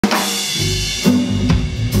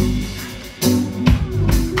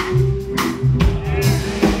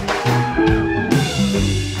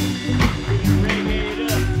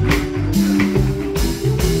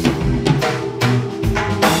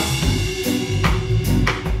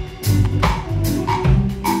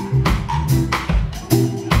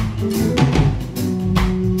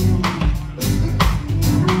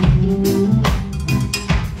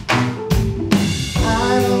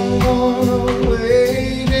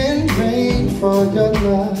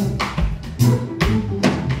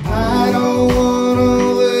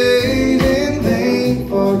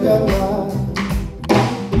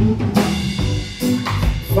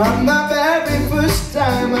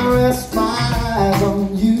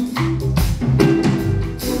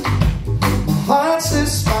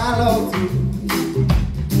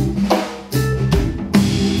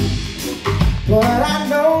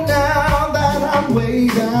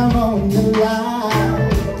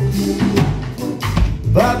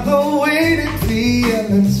but the waiting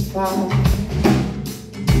feeling's fine.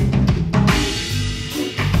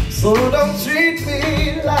 So don't treat me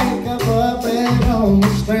like a puppet on the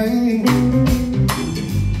string,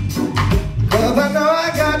 'cause I know I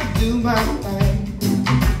gotta do my thing.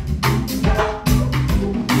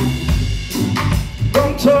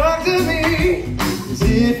 Don't talk to me as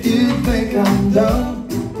if you think I'm dumb.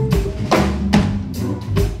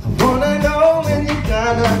 I wanna know when you're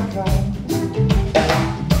gonna come.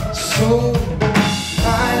 So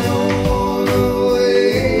I don't wanna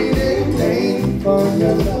wait in vain for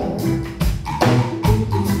your love.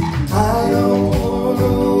 I don't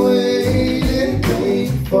wanna wait in vain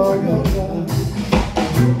for your love.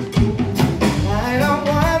 I don't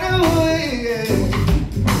wanna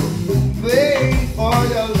wait for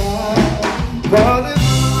your love. But if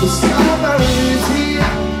the summer is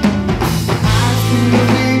here, I still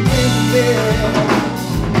be there.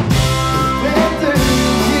 Winter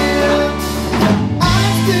is here,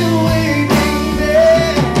 I'm still waiting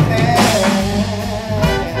there.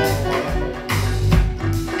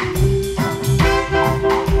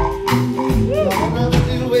 I'm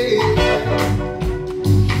still waiting.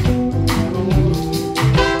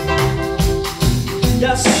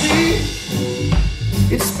 You see,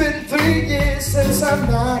 it's been 3 years since I'm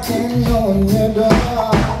knocking on your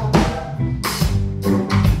door,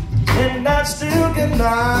 and I still can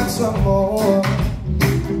knock some more.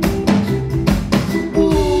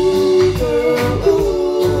 Ooh,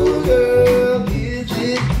 girl, is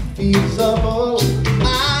it feasible?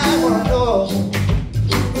 I wanna know,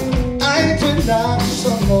 I can knock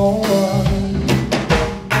some more.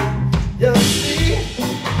 You see,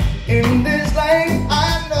 in this life I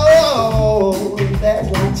know there's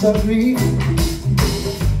lots of grief,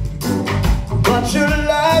 but your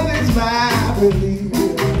love is my relief.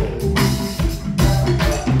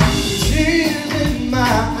 Tears in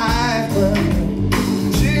my eyes burn,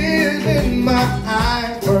 tears in my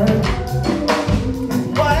eyes burn,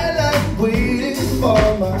 while I'm waiting for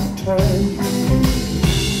my turn.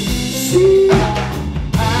 See,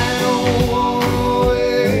 I don't wanna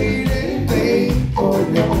wait in vain for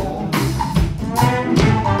your love.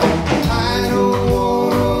 I don't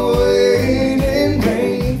wanna wait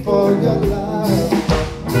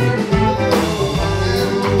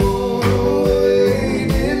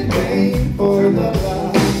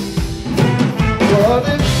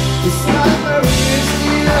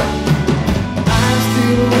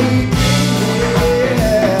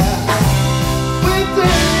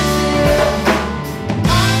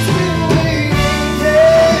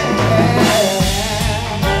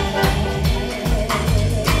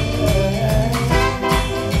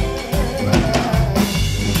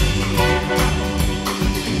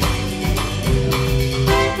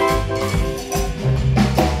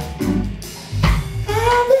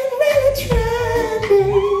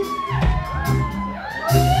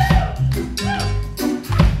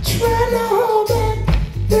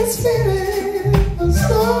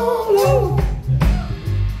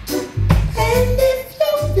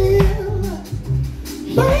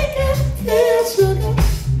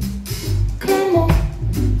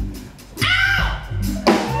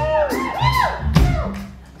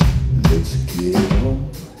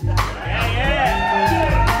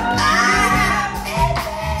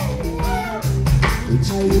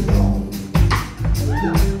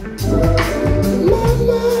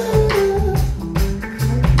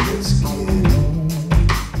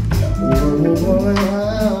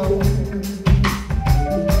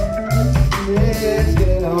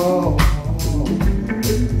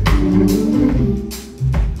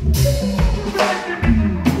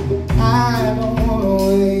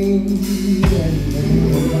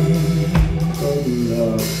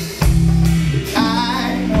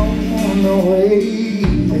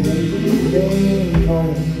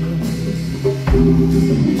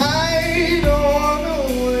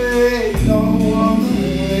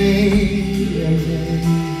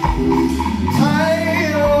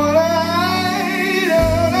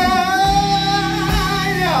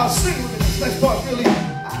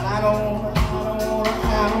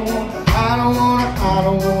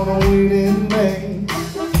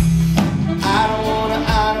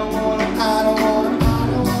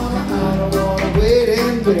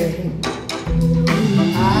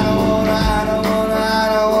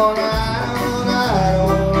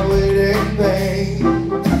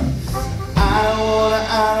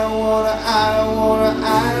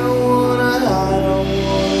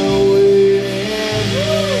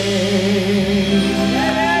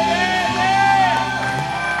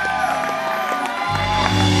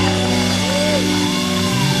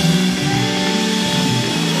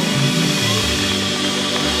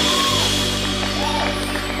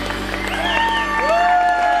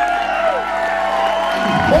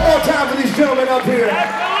coming up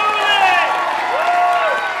here.